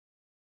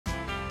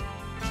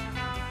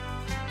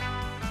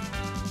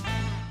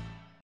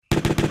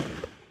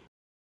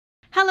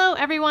Hello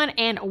everyone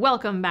and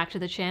welcome back to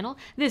the channel.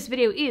 This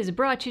video is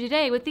brought to you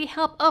today with the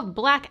help of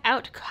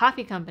Blackout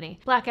Coffee Company.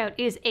 Blackout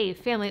is a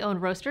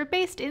family-owned roaster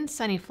based in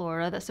sunny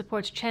Florida that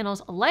supports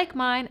channels like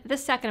mine, the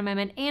Second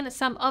Amendment, and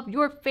some of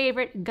your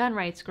favorite gun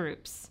rights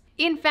groups.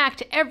 In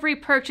fact, every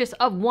purchase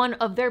of one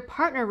of their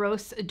partner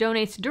roasts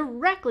donates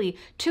directly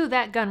to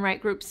that gun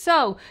right group.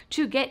 So,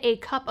 to get a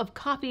cup of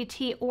coffee,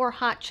 tea, or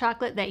hot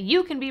chocolate that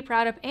you can be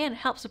proud of and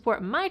help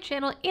support my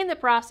channel in the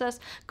process,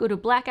 go to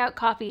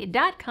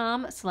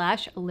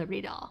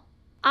blackoutcoffee.com/libertydoll.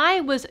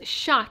 I was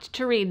shocked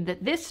to read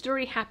that this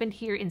story happened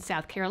here in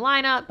South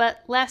Carolina,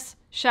 but less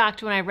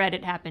shocked when I read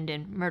it happened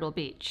in Myrtle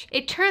Beach.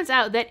 It turns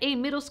out that a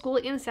middle school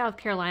in South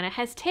Carolina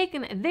has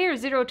taken their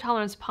zero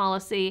tolerance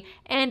policy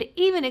and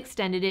even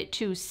extended it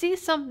to see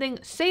something,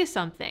 say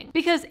something,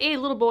 because a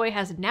little boy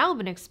has now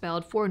been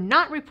expelled for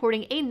not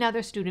reporting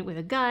another student with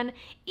a gun,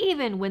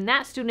 even when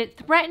that student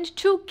threatened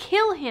to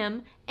kill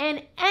him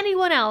and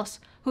anyone else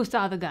who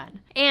saw the gun.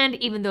 And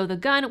even though the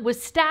gun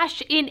was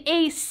stashed in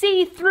a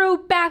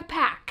see-through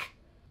backpack.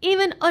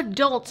 Even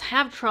adults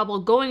have trouble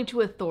going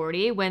to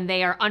authority when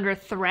they are under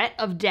threat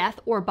of death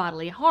or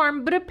bodily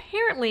harm, but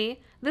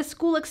apparently the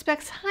school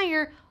expects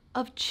higher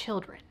of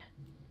children.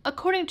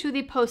 According to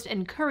the Post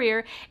and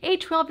Courier, a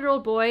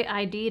 12-year-old boy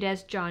ID'd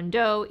as John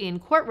Doe in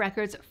court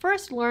records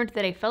first learned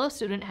that a fellow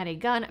student had a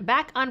gun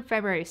back on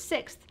February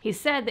 6th. He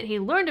said that he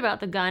learned about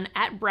the gun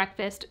at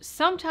breakfast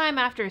sometime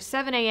after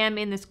 7 a.m.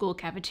 in the school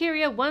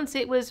cafeteria once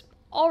it was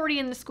already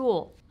in the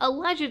school.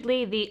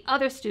 Allegedly, the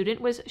other student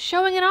was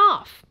showing it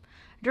off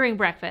during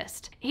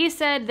breakfast. He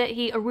said that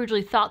he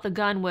originally thought the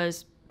gun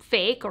was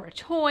fake or a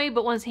toy,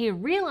 but once he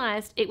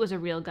realized it was a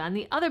real gun,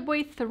 the other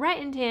boy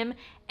threatened him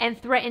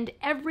and threatened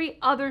every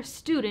other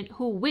student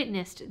who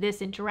witnessed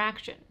this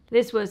interaction.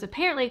 This was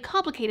apparently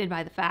complicated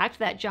by the fact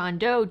that John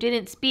Doe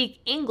didn't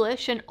speak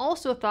English and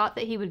also thought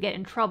that he would get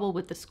in trouble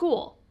with the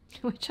school,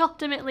 which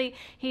ultimately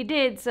he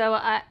did, so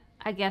I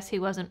guess he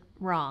wasn't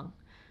wrong.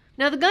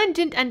 Now, the gun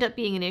didn't end up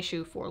being an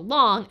issue for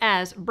long,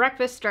 as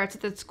breakfast starts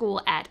at the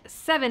school at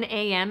 7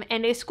 a.m.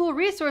 and a school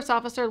resource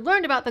officer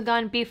learned about the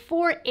gun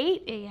before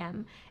 8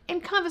 a.m.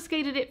 and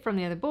confiscated it from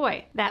the other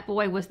boy. That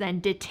boy was then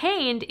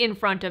detained in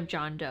front of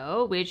John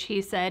Doe, which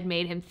he said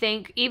made him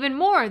think even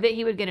more that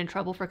he would get in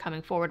trouble for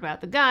coming forward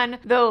about the gun,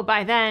 though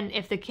by then,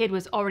 if the kid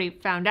was already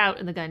found out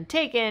and the gun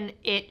taken,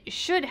 it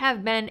should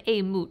have been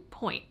a moot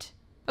point.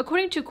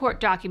 According to court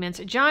documents,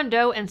 John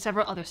Doe and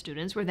several other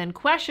students were then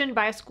questioned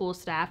by school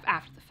staff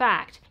after the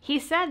fact. He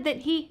said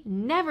that he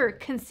never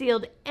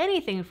concealed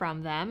anything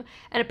from them,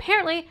 and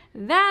apparently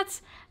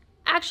that's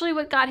actually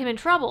what got him in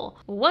trouble.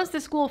 Once the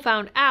school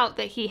found out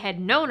that he had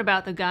known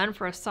about the gun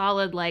for a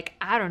solid,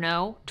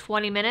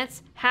 20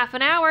 minutes, half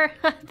an hour,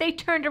 they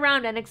turned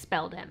around and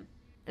expelled him.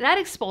 That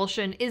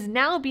expulsion is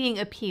now being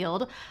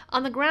appealed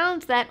on the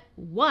grounds that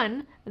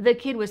 1, the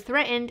kid was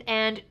threatened,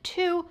 and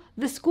 2,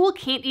 the school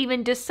can't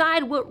even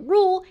decide what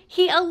rule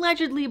he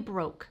allegedly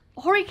broke.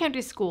 Horry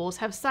County schools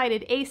have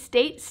cited a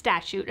state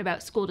statute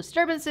about school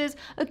disturbances,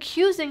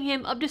 accusing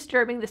him of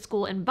disturbing the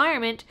school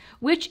environment,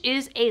 which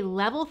is a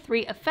level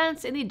 3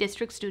 offense in the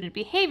district student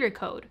behavior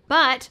code.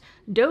 But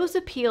Doe's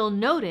appeal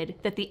noted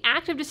that the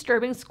act of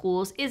disturbing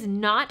schools is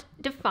not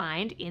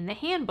defined in the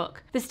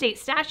handbook. The state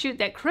statute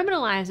that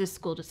criminalizes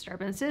school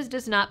disturbances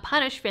does not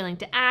punish failing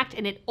to act,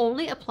 and it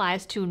only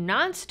applies to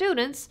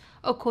non-students,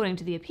 according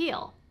to the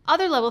appeal.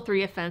 Other level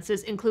 3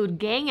 offenses include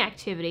gang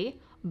activity,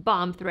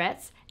 bomb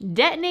threats,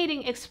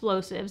 detonating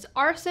explosives,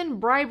 arson,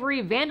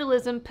 bribery,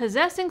 vandalism,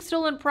 possessing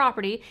stolen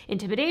property,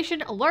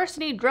 intimidation,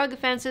 larceny, drug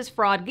offenses,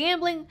 fraud,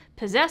 gambling,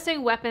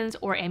 possessing weapons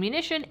or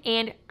ammunition,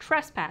 and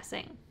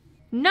trespassing.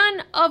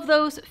 None of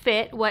those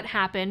fit what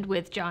happened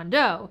with John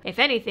Doe. If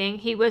anything,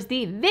 he was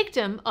the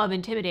victim of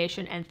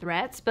intimidation and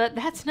threats, but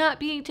that's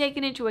not being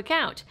taken into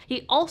account.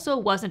 He also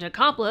wasn't an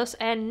accomplice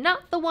and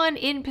not the one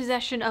in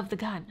possession of the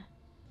gun.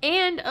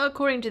 And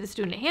according to the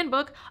student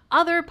handbook,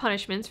 other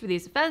punishments for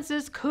these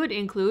offenses could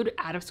include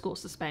out-of-school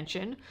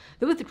suspension,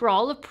 the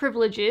withdrawal of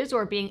privileges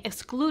or being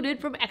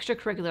excluded from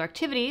extracurricular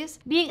activities,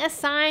 being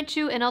assigned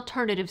to an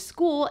alternative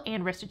school,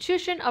 and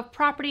restitution of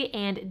property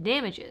and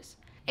damages.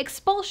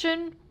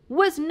 Expulsion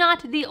was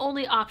not the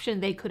only option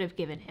they could have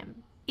given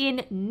him.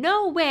 In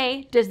no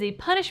way does the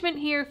punishment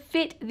here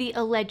fit the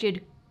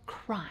alleged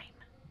crime.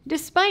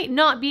 Despite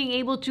not being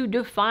able to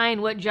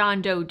define what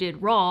John Doe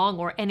did wrong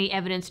or any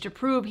evidence to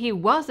prove he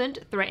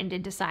wasn't threatened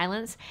into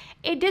silence,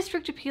 a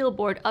district appeal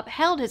board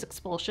upheld his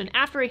expulsion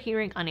after a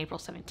hearing on April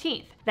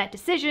 17th. That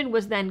decision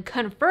was then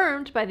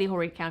confirmed by the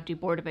Horry County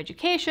Board of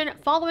Education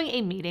following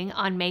a meeting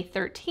on May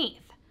 13th.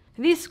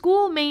 The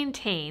school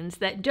maintains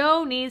that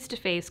Doe needs to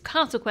face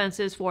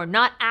consequences for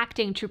not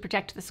acting to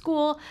protect the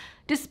school,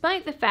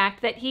 despite the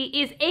fact that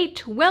he is a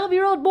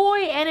 12-year-old boy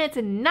and it's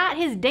not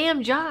his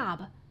damn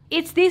job.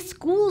 It's the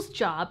school's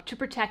job to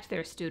protect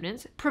their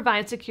students,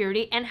 provide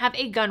security, and have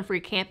a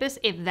gun-free campus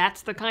if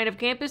that's the kind of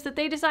campus that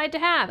they decide to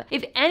have.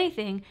 If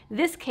anything,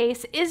 this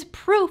case is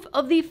proof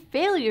of the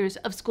failures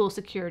of school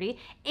security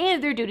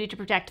and their duty to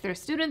protect their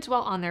students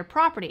while on their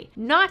property,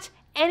 not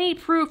any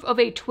proof of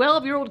a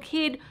 12-year-old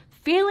kid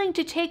failing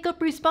to take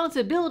up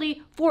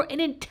responsibility for an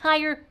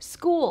entire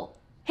school.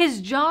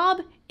 His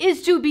job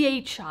is to be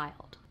a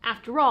child.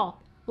 After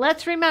all,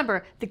 let's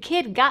remember the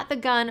kid got the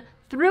gun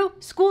through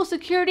school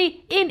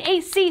security in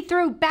a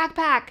see-through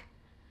backpack.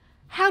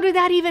 How did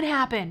that even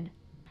happen?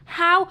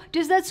 How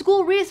does that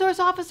school resource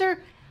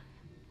officer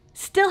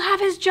still have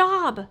his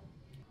job?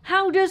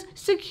 How does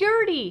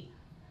security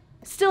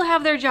still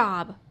have their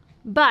job?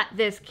 But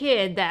this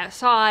kid that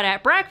saw it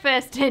at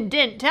breakfast and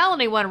didn't tell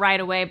anyone right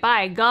away,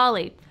 by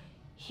golly,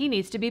 he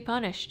needs to be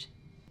punished.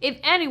 If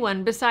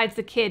anyone besides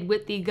the kid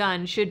with the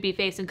gun should be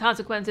facing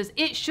consequences,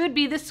 it should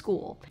be the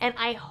school. And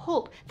I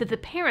hope that the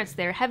parents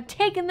there have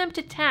taken them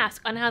to task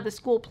on how the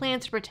school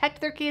plans to protect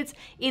their kids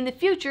in the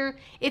future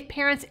if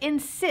parents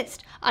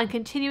insist on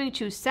continuing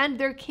to send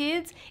their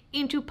kids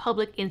into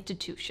public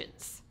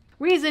institutions.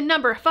 Reason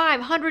number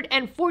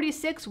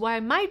 546 why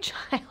my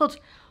child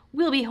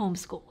will be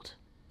homeschooled.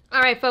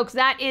 All right, folks,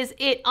 that is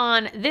it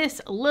on this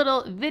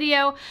little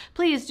video.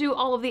 Please do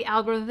all of the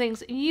algorithm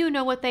things. You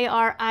know what they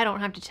are. I don't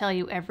have to tell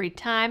you every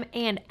time.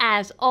 And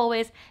as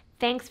always,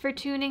 thanks for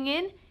tuning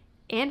in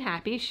and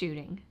happy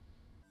shooting.